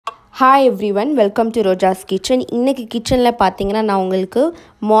Hi everyone, welcome to Roja's Kitchen. இன்னைக்கு கிச்சன்ல பாத்தீங்கன்னா நான் உங்களுக்கு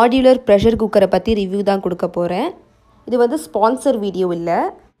மாடுலர் பிரஷர் குக்கரை பத்தி ரிவ்யூ தான் கொடுக்க போறேன். இது வந்து ஸ்பான்சர் வீடியோ இல்ல.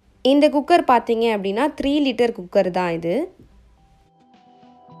 இந்த குக்கர் பாத்தீங்க அப்படினா 3 லிட்டர் குக்கர் தான் இது.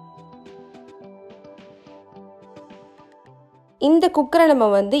 இந்த குக்கரை நம்ம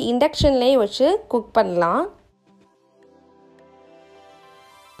வந்து இண்டக்ஷன்லயே வச்சு குக் பண்ணலாம்.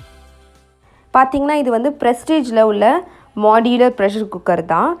 பாத்தீங்கன்னா இது வந்து பிரஸ்டீஜ்ல உள்ள மாடுலர் பிரஷர் குக்கர்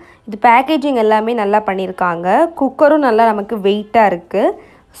தான். இது பேக்கேஜிங் எல்லாமே நல்லா பண்ணியிருக்காங்க. குக்கரும் நல்லா நமக்கு வெயிட்டாக இருக்குது.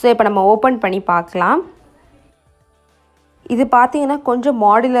 ஸோ இப்போ நம்ம ஓப்பன் பண்ணி பார்க்கலாம். இது பார்த்தீங்கன்னா கொஞ்சம்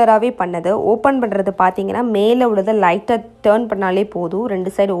மாடுலராகவே பண்ணது. ஓப்பன் பண்ணுறது பார்த்தீங்கன்னா மேலே உள்ளதை லைட்டாக டேர்ன் பண்ணாலே போதும்.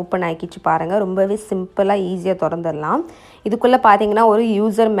 2 சைடு ஓப்பன் ஆக்கிச்சு பாருங்கள். ரொம்பவே சிம்பிளாக ஈஸியாக திறந்துடலாம். இதுக்குள்ளே பார்த்தீங்கன்னா ஒரு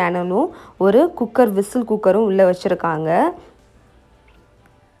யூசர் மேனுவலும் ஒரு குக்கர் விசில் குக்கரும் உள்ளே வச்சுருக்காங்க.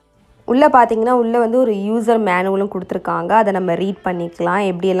 உள்ளே பார்த்தீங்கன்னா உள்ளே வந்து ஒரு யூசர் மேனுவலும் கொடுத்துருக்காங்க. அதை நம்ம ரீட் பண்ணிக்கலாம்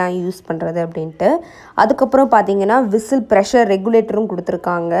எப்படியெல்லாம் யூஸ் பண்ணுறது அப்படின்ட்டு. அதுக்கப்புறம் பார்த்தீங்கன்னா விசில் ப்ரெஷர் ரெகுலேட்டரும்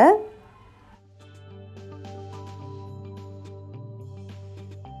கொடுத்துருக்காங்க.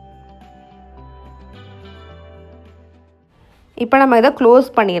 இப்போ நம்ம இதை க்ளோஸ்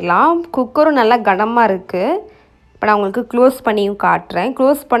பண்ணிடலாம். குக்கரும் நல்லா கனமாக இருக்குது. இப்போ நான் உங்களுக்கு க்ளோஸ் பண்ணியும் காட்டுறேன்.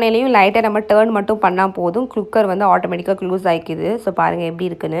 க்ளோஸ் பண்ணலையும் லைட்டாக நம்ம டேர்ன் மட்டும் பண்ணால் போதும். குக்கர் வந்து ஆட்டோமேட்டிக்காக க்ளோஸ் ஆகிக்குது. ஸோ பாருங்கள் எப்படி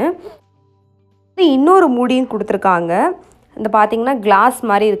இருக்குன்னு. இன்னொரு மூடியும் கொடுத்துருக்காங்க. இந்த பார்த்தீங்கன்னா கிளாஸ்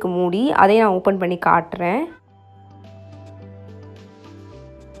மாதிரி இருக்குது மூடி. அதையும் நான் ஓப்பன் பண்ணி காட்டுறேன்.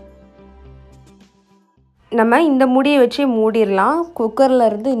 நம்ம இந்த மூடியை வச்சு மூடிடலாம். குக்கரில்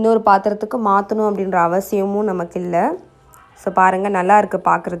இருந்து இன்னொரு பாத்திரத்துக்கு மாற்றணும் அப்படின்ற அவசியமும் நமக்கு இல்லை. ஸோ பாருங்கள் நல்லா இருக்குது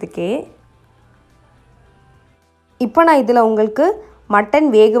பார்க்குறதுக்கே. இப்போ நான் இதில் உங்களுக்கு மட்டன்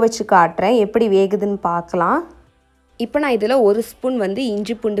வேக வச்சு காட்டுறேன். எப்படி வேகுதுன்னு பார்க்கலாம். இப்போ நான் இதில் 1 ஸ்பூன் வந்து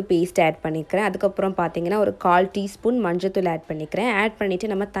இஞ்சி பூண்டு பேஸ்ட் ஆட் பண்ணிக்கிறேன். அதுக்கப்புறம் பார்த்தீங்கன்னா ஒரு 1/4 டீஸ்பூன் மஞ்சத்தூள் ஆட் பண்ணிக்கிறேன். ஆட்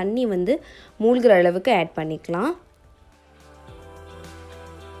பண்ணிவிட்டு நம்ம தண்ணி வந்து மூழ்கிற அளவுக்கு ஆட் பண்ணிக்கலாம்.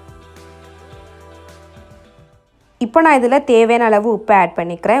 இப்போ நான் இதில் தேவையான அளவு உப்பு ஆட்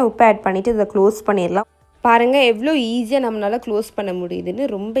பண்ணிக்கிறேன். உப்பு ஆட் பண்ணிவிட்டு இதை க்ளோஸ் பண்ணிடலாம். பாருங்கள் எவ்வளோ ஈஸியாக நம்மளால் க்ளோஸ் பண்ண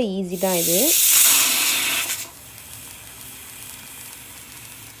முடியுதுன்னு. ரொம்ப ஈஸி தான் இது.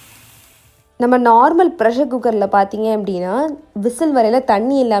 நம்ம நார்மல் ப்ரெஷர் குக்கரில் பார்த்தீங்க அப்படின்னா விசில் வரையில்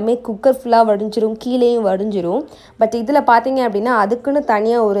தண்ணி எல்லாமே குக்கர் ஃபுல்லாக வடிஞ்சிரும், கீழேயும் வடிஞ்சிரும். பட் இதில் பார்த்தீங்க அப்படின்னா அதுக்குன்னு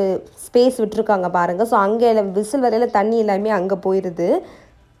தனியாக ஒரு ஸ்பேஸ் விட்டுருக்காங்க பாருங்கள். ஸோ அங்கே விசில் வரையில் தண்ணி எல்லாமே அங்கே போயிடுது.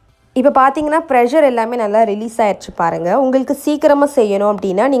 இப்போ பார்த்தீங்கன்னா ப்ரெஷர் எல்லாமே நல்லா ரிலீஸ் ஆகிடுச்சு பாருங்கள். உங்களுக்கு சீக்கிரமாக செய்யணும்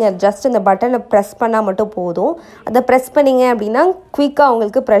அப்படின்னா நீங்கள் ஜஸ்ட் இந்த பட்டனை ப்ரெஸ் பண்ணால் மட்டும் போதும். அதை ப்ரெஸ் பண்ணிங்க அப்படின்னா குயிக்காக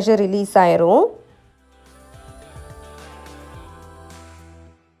உங்களுக்கு ப்ரெஷர் ரிலீஸ் ஆயிரும்.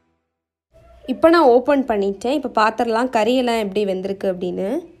 இப்போ நான் ஓப்பன் பண்ணிட்டேன். இப்போ பார்த்துடலாம் கறியெல்லாம் எப்படி வெந்திருக்கு அப்படின்னு.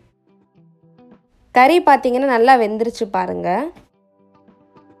 கறி பார்த்தீங்கன்னா நல்லா வெந்துருச்சு பாருங்கள்.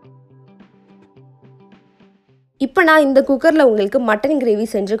 இப்போ நான் இந்த குக்கரில் உங்களுக்கு மட்டன் கிரேவி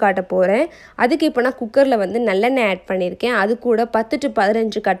செஞ்சு காட்ட போகிறேன். அதுக்கு இப்போ நான் குக்கரில் வந்து நல்லெண்ணெய் ஆட் பண்ணியிருக்கேன். அது கூட 10 to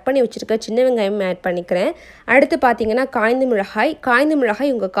 15 கட் பண்ணி வச்சுருக்க சின்ன வெங்காயம் ஆட் பண்ணிக்கிறேன். அடுத்து பார்த்தீங்கன்னா காய்ந்த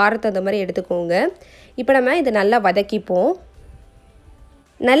மிளகாய் உங்கள் காரத்தை அந்த மாதிரி எடுத்துக்கோங்க. இப்போ நம்ம இதை நல்லா வதக்கிப்போம்.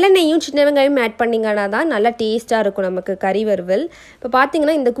 நல்லெண்ணெயும் சின்ன வெங்காயம் ஆட் பண்ணிங்கன்னா தான் நல்லா டேஸ்ட்டாக இருக்கும் நமக்கு கறி வறுவல். இப்போ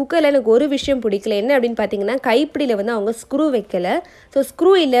பார்த்தீங்கன்னா இந்த குக்கரில் எனக்கு ஒரு விஷயம் பிடிக்கல. என்ன அப்படின்னு பார்த்தீங்கன்னா கைப்பிடியில் வந்து அவங்க ஸ்க்ரூ வைக்கலை. ஸோ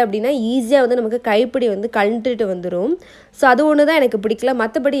ஸ்க்ரூ இல்லை அப்படின்னா ஈஸியாக வந்து நமக்கு கைப்பிடி வந்து கழண்டுட்டு வந்துடும். ஸோ அது ஒன்று தான் எனக்கு பிடிக்கல.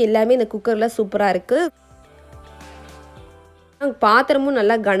 மற்றபடி எல்லாமே இந்த குக்கரில் சூப்பராக இருக்குது. பாத்திரமும்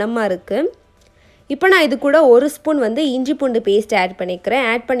நல்லா கனமாக இருக்குது. இப்போ நான் இது கூட 1 ஸ்பூன் வந்து இஞ்சி பூண்டு பேஸ்ட் ஆட் பண்ணிக்கிறேன்.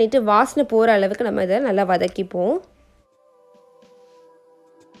 ஆட் பண்ணிவிட்டு வாசனை போகிற அளவுக்கு நம்ம இதை நல்லா வதக்கிப்போம்.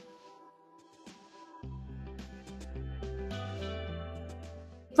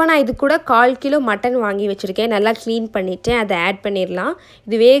 இப்போ நான் இது கூட 1/4 கிலோ மட்டன் வாங்கி வச்சுருக்கேன். நல்லா க்ளீன் பண்ணிவிட்டேன். அதை ஆட் பண்ணிடலாம்.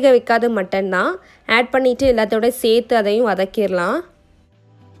 இது வேக வைக்காத மட்டன் தான். ஆட் பண்ணிவிட்டு எல்லாத்தோட சேர்த்து அதையும் வதக்கிடலாம்.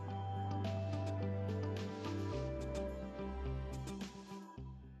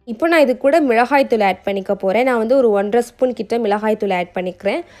 இப்போ நான் இது கூட மிளகாய்த்தூள் ஆட் பண்ணிக்க போகிறேன். நான் வந்து ஒரு 1.5 ஸ்பூன் கிட்ட மிளகாய்த்தூள் ஆட்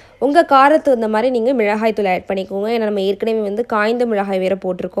பண்ணிக்கிறேன். உங்கள் காரத்துக்கு இந்த மாதிரி நீங்கள் மிளகாய்த்தூள் ஆட் பண்ணிக்கோங்க. ஏன்னா நம்ம ஏற்கனவே வந்து காய்ந்த மிளகாய் வேறு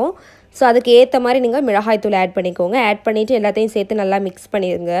போட்டிருக்கோம். ஸோ அதுக்கு ஏற்ற மாதிரி நீங்கள் மிளகாய்த்தூள் ஆட் பண்ணிக்கோங்க. ஆட் பண்ணிவிட்டு எல்லாத்தையும் சேர்த்து நல்லா மிக்ஸ்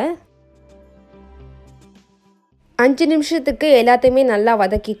பண்ணிடுங்க. 5 நிமிஷத்துக்கு எல்லாத்தையுமே நல்லா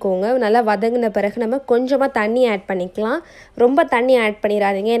வதக்கிக்கோங்க. நல்லா வதங்கின பிறகு நம்ம கொஞ்சமாக தண்ணி ஆட் பண்ணிக்கலாம். ரொம்ப தண்ணி ஆட்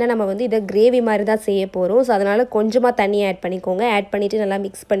பண்ணிடாதீங்க. ஏன்னா நம்ம வந்து இதை கிரேவி மாதிரி தான் செய்ய போகிறோம். ஸோ அதனால் கொஞ்சமாக தண்ணி ஆட் பண்ணிக்கோங்க. ஆட் பண்ணிவிட்டு நல்லா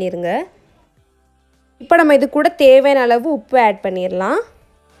மிக்ஸ் பண்ணிடுங்க. இப்போ நம்ம இது கூட தேவையான அளவு உப்பு ஆட் பண்ணிடலாம்.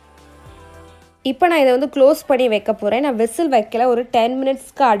 இப்போ நான் இதை வந்து க்ளோஸ் பண்ணி வைக்க போகிறேன். நான் விசில் வைக்கல. ஒரு 10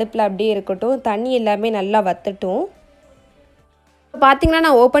 மினிட்ஸ்க்கு அடுப்பில் அப்படியே இருக்கட்டும். தண்ணி எல்லாமே நல்லா வற்றட்டும். பார்த்தீங்கன்னா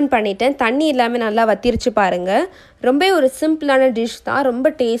நான் ஓப்பன் பண்ணிட்டேன். தண்ணி எல்லாமே நல்லா வத்திருச்சு பாருங்கள். ரொம்ப ஒரு சிம்பிளான டிஷ் தான், ரொம்ப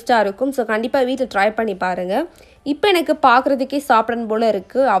டேஸ்ட்டாக இருக்கும். ஸோ கண்டிப்பாக வீட்டில் ட்ரை பண்ணி பாருங்கள். இப்போ எனக்கு பார்க்குறதுக்கே சாப்பிடணும் போல்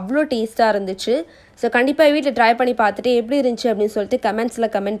இருக்குது, அவ்வளோ டேஸ்ட்டாக இருந்துச்சு. ஸோ கண்டிப்பாக வீட்டில் ட்ரை பண்ணி பார்த்துட்டு எப்படி இருந்துச்சு அப்படின்னு சொல்லிட்டு கமெண்ட்ஸில்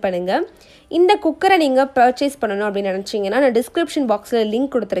கமெண்ட் பண்ணுங்கள். இந்த குக்கரை நீங்கள் பர்ச்சேஸ் பண்ணணும் அப்படின்னு நினச்சிங்கன்னா நான் டிஸ்கிரிப்ஷன் பாக்ஸில்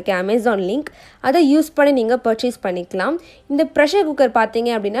லிங்க் கொடுத்துருக்கேன், அமேசான் லிங்க். அதை யூஸ் பண்ணி நீங்கள் பர்ச்சேஸ் பண்ணிக்கலாம். இந்த ப்ரெஷர் குக்கர்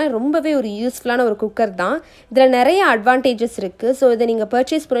பார்த்தீங்க அப்படின்னா ரொம்பவே ஒரு யூஸ்ஃபுல்லான ஒரு குக்கர் தான். இதில் நிறைய அட்வான்டேஜஸ் இருக்குது. ஸோ இதை நீங்கள்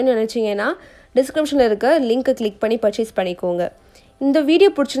பர்ச்சேஸ் பண்ணணும்னு நினச்சிங்கன்னா டிஸ்கிரிப்ஷனில் இருக்க லிங்க்கை கிளிக் பண்ணி பர்ச்சேஸ் பண்ணிக்கோங்க. இந்த வீடியோ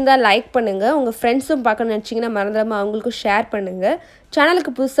பிடிச்சிருந்தா லைக் பண்ணுங்கள். உங்கள் ஃப்ரெண்ட்ஸும் பார்க்கணும்னு நினச்சிங்கன்னா மறந்துடாமல் அவங்களுக்கும் ஷேர் பண்ணுங்கள்.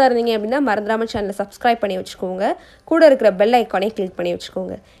 சேனலுக்கு புதுசாக இருந்தீங்க அப்படின்னா மறந்துடாமல் சேனலை சப்ஸ்கிரைப் பண்ணி வச்சுக்கோங்க. கூட இருக்கிற பெல் ஐக்கானே கிளிக் பண்ணி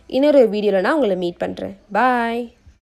வச்சுக்கோங்க. இன்னொரு வீடியோவில் நான் உங்களை மீட் பண்ணுறேன். பாய்.